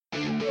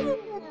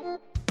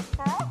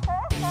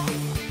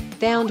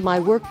Found my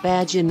work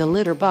badge in the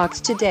litter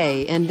box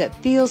today, and that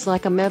feels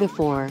like a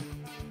metaphor.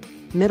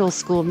 Middle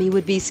school me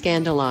would be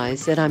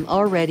scandalized that I'm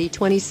already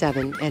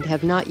 27 and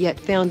have not yet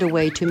found a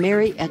way to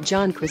marry at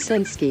John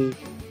Krasinski.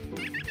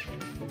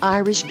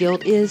 Irish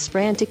Guilt is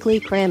frantically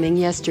cramming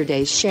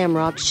yesterday's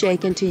Shamrock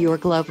Shake into your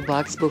glove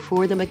box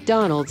before the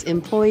McDonald's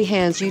employee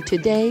hands you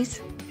today's.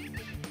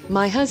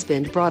 My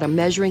husband brought a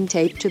measuring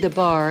tape to the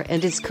bar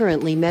and is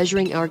currently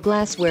measuring our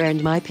glassware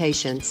and my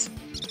patience.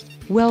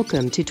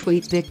 Welcome to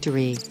Tweet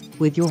Victory,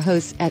 with your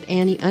hosts at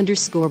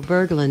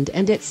Annie_Berglund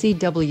and at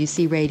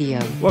CWC Radio.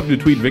 Welcome to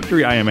Tweet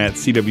Victory. I am at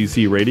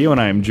CWC Radio, and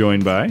I am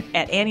joined by...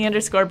 At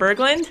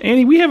Annie_Berglund.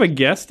 Annie, we have a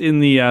guest in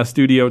the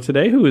studio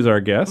today. Who is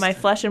our guest? My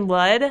flesh and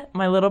blood,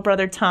 my little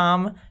brother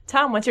Tom.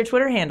 Tom, what's your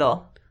Twitter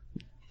handle?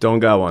 Don't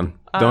got one.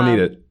 Don't need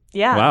it.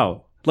 Yeah.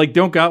 Wow. Like,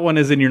 don't got one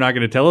as in you're not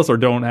going to tell us, or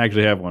don't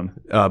actually have one?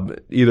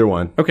 Either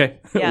one. Okay.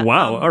 Yeah,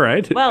 Wow. All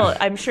right. Well,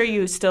 I'm sure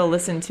you still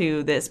listen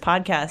to this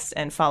podcast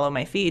and follow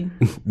my feed.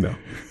 No.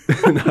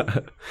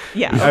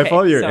 Yeah. Okay, I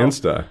follow your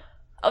Insta.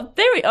 Oh,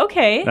 there we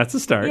okay. That's a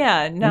start.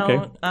 Yeah, no. Okay.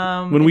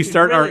 When we if you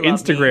start our really love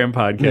Instagram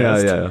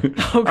podcast.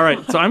 Yeah. All right.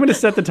 So I'm going to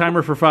set the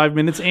timer for 5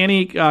 minutes.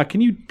 Annie,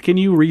 can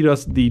you read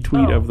us the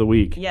tweet of the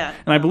week? Yeah.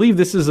 And I believe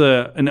this is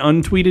an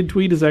untweeted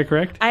tweet. Is that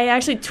correct? I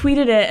actually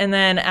tweeted it, and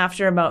then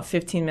after about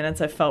 15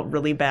 minutes, I felt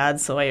really bad,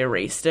 so I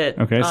erased it.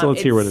 Okay, so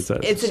let's hear what it says.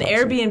 It's an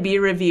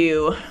Airbnb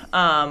review,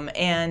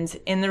 and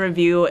in the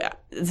review,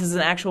 this is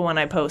an actual one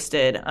I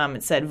posted.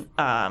 It said,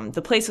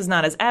 the place was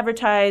not as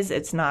advertised.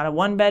 It's not a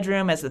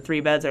one-bedroom, as the 3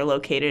 beds are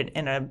located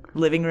in a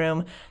living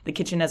room. The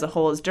kitchen as a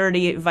whole is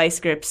dirty. Vice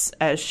grips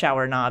as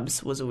shower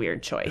knobs was a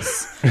weird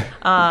choice.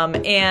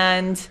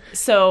 And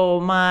so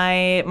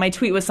my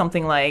tweet was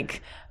something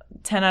like,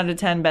 10 out of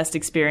 10 best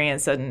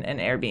experience in an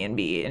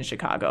Airbnb in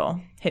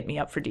Chicago. Hit me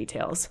up for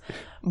details.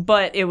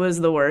 But it was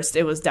the worst.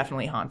 It was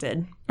definitely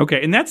haunted.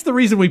 Okay, and that's the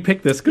reason we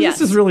picked this, because Yes.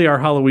 this is really our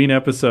Halloween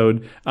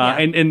episode. Yeah.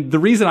 And the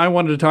reason I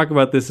wanted to talk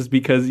about this is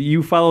because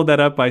you followed that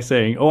up by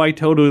saying, oh, I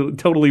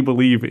totally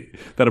believe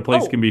that a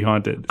place can be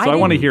haunted. So I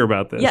want to hear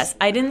about this. Yes,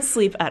 I didn't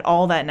sleep at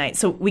all that night.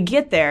 So we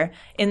get there.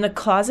 In the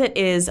closet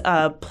is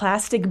a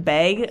plastic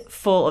bag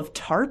full of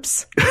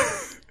tarps.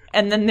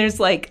 And then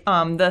there's like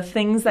the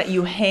things that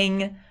you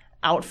hang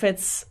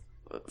outfits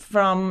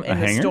from in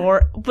the hanger?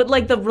 store, but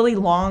like the really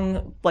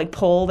long like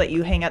pole that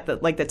you hang at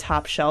the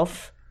top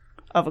shelf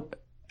of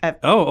a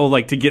Oh,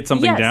 like to get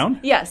something yes, down?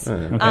 Yes.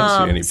 I don't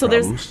see any so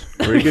problems.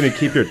 Where are you going to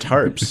keep your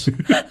tarps?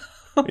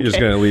 You're just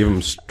going to leave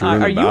them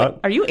strewn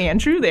about? Are you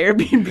Andrew, the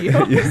Airbnb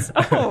host?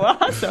 Oh,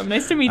 awesome.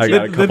 Nice to meet you.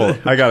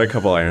 I got a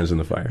couple irons in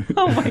the fire.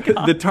 Oh my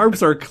god. The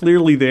tarps are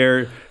clearly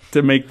there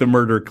to make the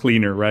murder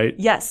cleaner, right?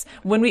 Yes.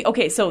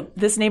 So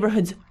this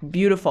neighborhood's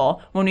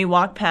beautiful. When we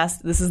walk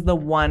past, this is the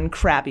one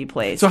crappy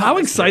place. So how on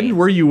the excited street.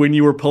 were you when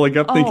you were pulling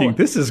up thinking,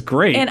 this is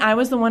great? And I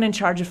was the one in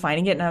charge of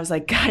finding it, and I was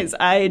like, guys,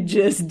 I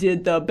just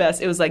did the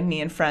best. It was like me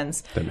and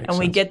friends. That makes and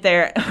we sense. get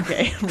there,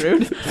 okay,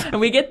 rude. And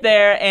we get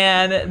there,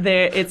 and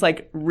it's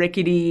like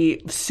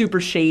rickety,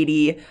 super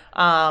shady.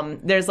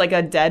 There's like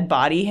a dead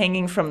body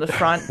hanging from the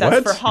front.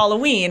 That's What? for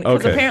Halloween.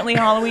 Because Okay. apparently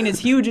Halloween is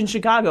huge in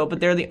Chicago, but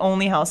they're the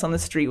only house on the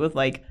street with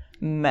like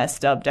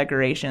messed up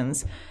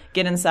decorations.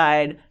 Get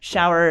inside.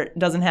 Shower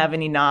doesn't have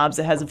any knobs.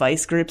 It has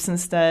vice grips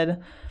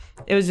instead.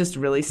 It was just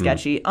really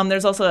sketchy.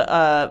 There's also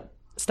a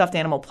stuffed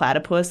animal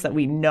platypus that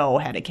we know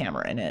had a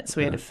camera in it,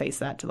 so we had to face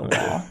that to the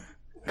wall.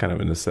 Kind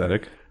of an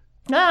aesthetic.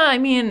 I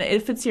mean,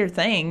 if it's your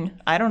thing,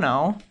 I don't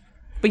know.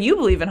 But you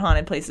believe in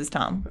haunted places,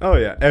 Tom. Oh,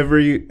 yeah.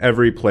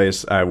 Every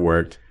place I've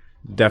worked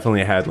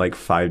definitely had like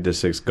 5 to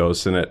 6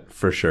 ghosts in it,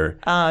 for sure.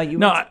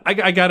 No,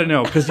 I got to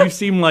know, because you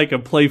seem like a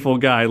playful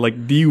guy.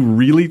 Like, do you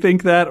really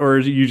think that, or are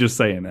you just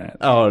saying that?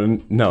 Oh,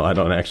 no, I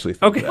don't actually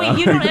think Okay. that. Wait,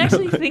 you don't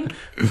actually think?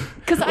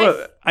 Because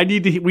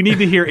We need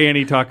to hear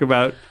Annie talk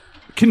about,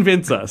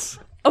 convince us.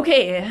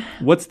 okay,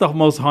 What's the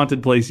most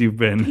haunted place you've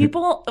been?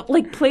 people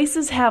like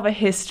places have a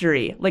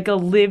history, like a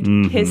lived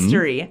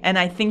history, and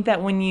I think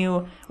that when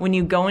you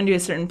go into a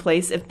certain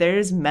place, if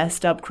there's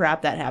messed up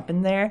crap that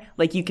happened there,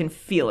 like you can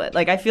feel it.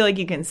 Like I feel like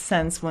you can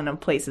sense when a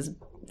place is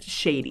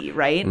shady,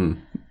 right?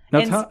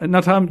 Now,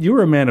 Tom,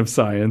 you're a man of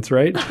science,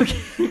 right?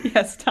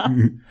 Yes,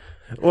 Tom.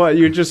 Well,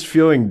 you're just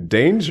feeling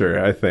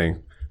danger, I think.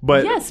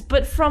 But Yes,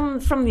 but from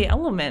the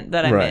element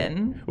that I'm right.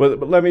 in. Well,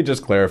 but let me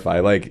just clarify.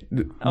 Like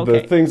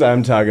Okay. the things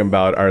I'm talking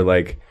about are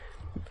like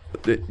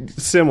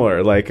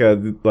similar, like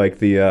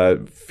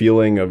the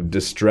feeling of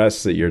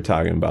distress that you're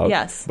talking about.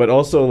 Yes. But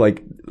also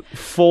like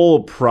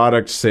full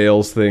product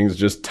sales things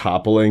just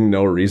toppling,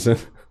 no reason.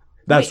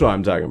 That's what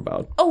I'm talking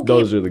about. Okay.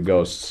 Those are the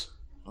ghosts.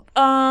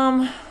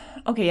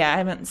 Okay, yeah, I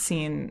haven't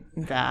seen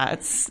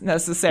that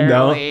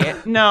necessarily.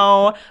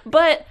 No,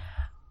 but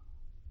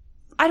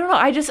I don't know.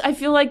 I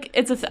feel like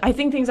I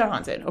think things are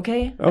haunted.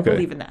 Okay, I Okay.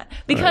 believe in that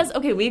because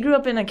we grew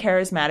up in a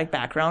charismatic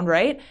background,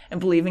 right, and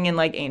believing in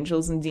like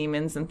angels and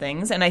demons and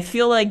things, and I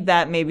feel like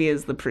that maybe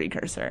is the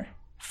precursor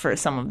for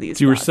some of these.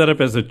 So you were thoughts. set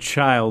up as a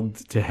child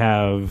to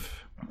have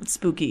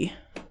spooky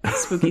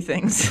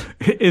things.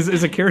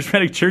 Is a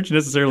charismatic church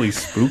necessarily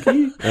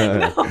spooky?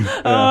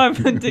 I'm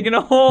digging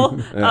a hole.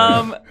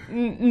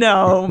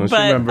 No, Don't but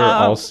you remember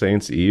All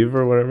Saints Eve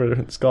or whatever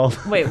it's called?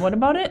 wait, what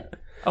about it?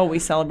 Oh, we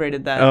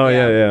celebrated that. Oh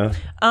yeah.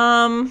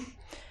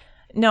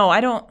 No,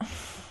 I don't.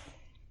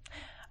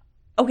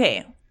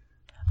 Okay,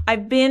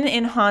 I've been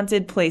in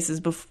haunted places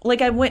before.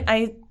 Like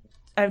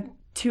I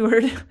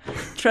toured,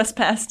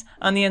 trespassed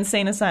on the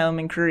insane asylum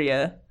in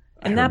Korea,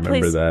 and I that remember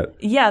place. that.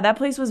 Yeah, that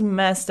place was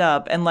messed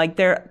up, and like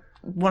there,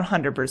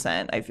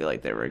 100%. I feel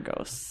like there were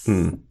ghosts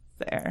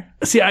there.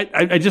 See,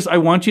 I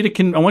want you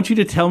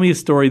to tell me a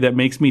story that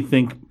makes me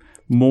think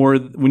more.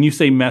 When you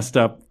say messed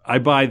up, I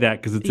buy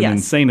that because it's an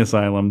insane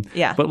asylum.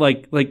 Yeah. But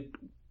like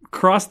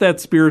cross that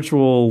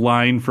spiritual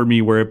line for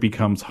me where it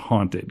becomes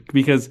haunted,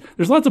 because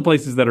there's lots of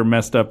places that are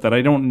messed up that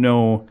I don't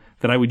know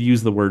that I would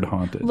use the word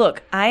haunted.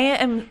 Look, I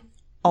am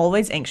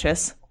always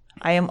anxious.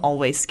 I am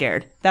always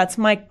scared. That's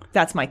my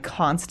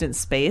constant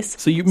space.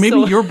 So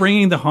you're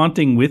bringing the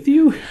haunting with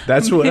you?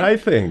 That's what I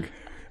think.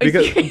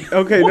 Because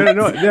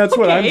no, that's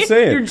what I'm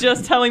saying. You're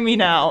just telling me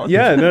now.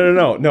 Yeah,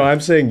 no. I'm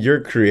saying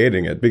you're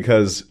creating it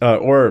because,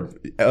 or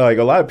like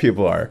a lot of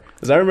people are.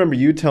 Because I remember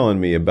you telling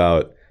me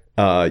about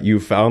you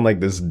found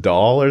like this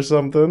doll or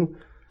something.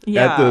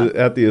 Yeah.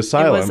 At the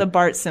asylum. It was a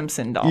Bart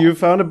Simpson doll. You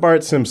found a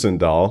Bart Simpson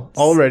doll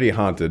already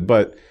haunted,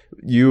 but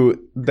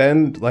you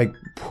then like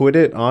put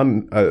it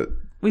on a.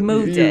 We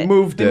moved it. We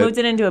moved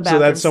it into a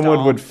bathroom so that someone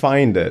stall. would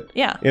find it.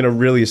 Yeah. In a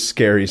really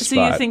scary spot.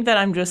 So you think that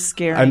I'm just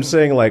scaring? I'm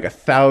saying like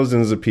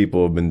thousands of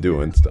people have been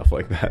doing stuff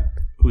like that.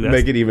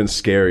 Make it even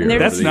scarier.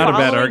 That's not a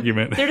bad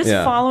argument. They're just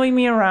following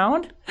me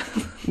around.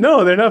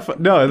 No, they're not.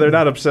 No, they're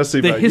not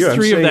obsessive about you. I'm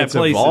history of saying that it's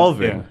place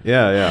evolving.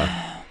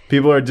 Yeah.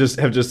 People have just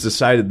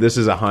decided this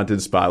is a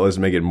haunted spot. Let's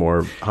make it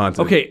more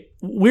haunted. Okay,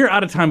 we're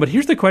out of time, but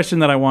here's the question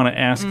that I want to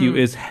ask you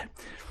is,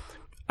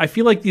 I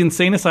feel like the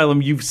insane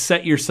asylum, you've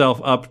set yourself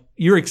up,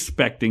 you're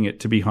expecting it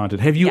to be haunted.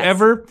 Have you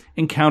ever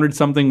encountered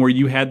something where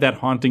you had that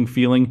haunting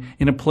feeling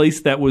in a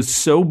place that was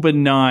so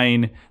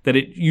benign that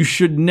you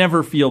should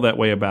never feel that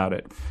way about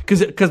it?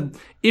 Because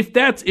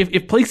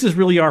if places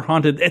really are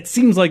haunted, it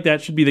seems like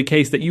that should be the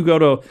case, that you go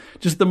to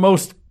just the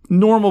most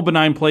normal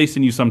benign place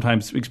and you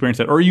sometimes experience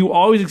that. Or are you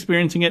always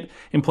experiencing it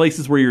in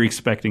places where you're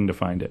expecting to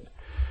find it?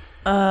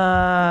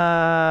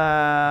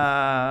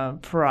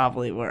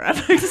 Probably where I'm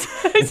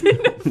expecting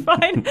to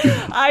find.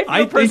 I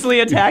feel personally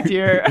attacked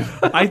here.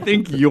 I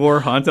think you're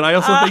haunted. I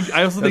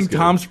also think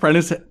Tom's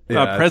presence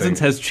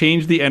has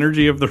changed the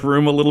energy of the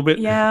room a little bit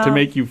to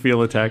make you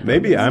feel attacked.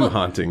 Maybe I'm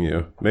haunting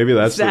you. Maybe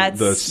that's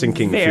the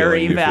sinking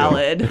very feeling.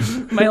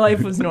 Valid. My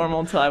life was normal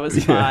until I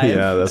was 5.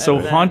 That's so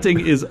haunting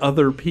is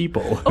other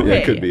people. Okay, yeah,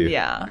 it could be.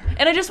 Yeah,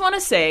 and I just want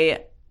to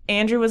say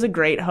Andrew was a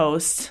great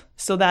host,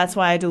 so that's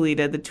why I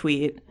deleted the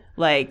tweet.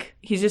 Like,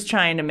 he's just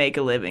trying to make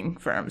a living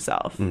for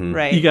himself,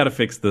 right? You got to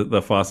fix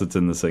the faucets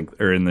in the sink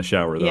or in the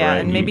shower, though, right?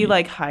 And maybe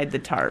like hide the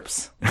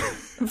tarps.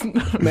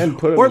 Man,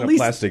 put them in a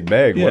plastic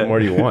bag. What more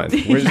do you want?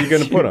 Where's he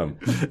going to put them?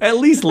 At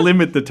least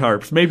limit the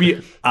tarps.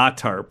 Maybe a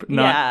tarp,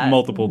 not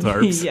multiple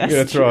tarps. Yes, You're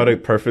going to throw out a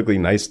perfectly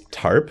nice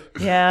tarp?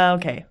 Yeah,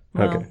 okay.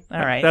 Well, Okay. All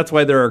right. That's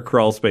why there are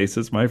crawl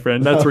spaces, my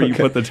friend. That's where you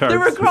put the tarps. There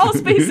were crawl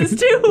spaces,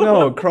 too.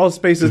 No, crawl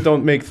spaces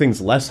don't make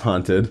things less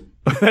haunted.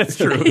 That's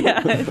true.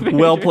 Yeah,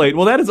 well played.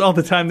 Well, that is all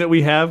the time that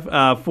we have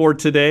for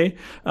today.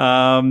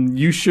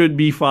 You should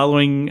be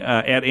following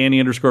at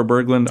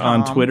Annie_Berglund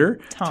on Twitter.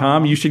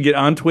 Tom, you should get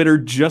on Twitter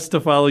just to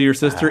follow your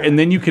sister, and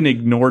then you can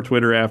ignore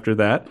Twitter after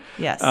that.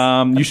 Yes.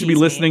 You should be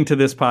listening to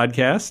this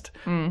podcast.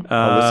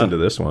 I'll listen to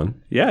this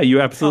one. Yeah, you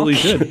absolutely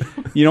should.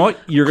 You know what?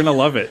 You're gonna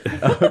love it.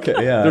 Okay,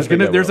 yeah.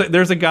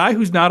 There's a guy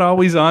who's not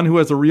always on who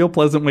has a real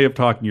pleasant way of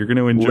talking. You're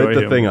gonna enjoy Lit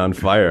the him. thing on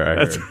fire,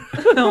 I heard.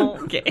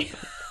 Okay.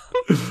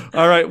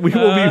 All right,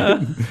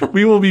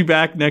 we will be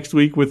back next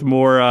week with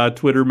more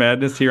Twitter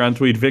madness here on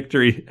Tweet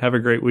Victory. Have a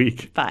great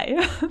week.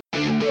 Bye.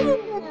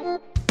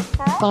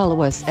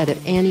 Follow us at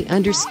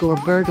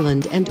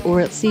Annie_Berglund and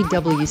or at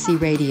CWC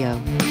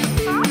Radio.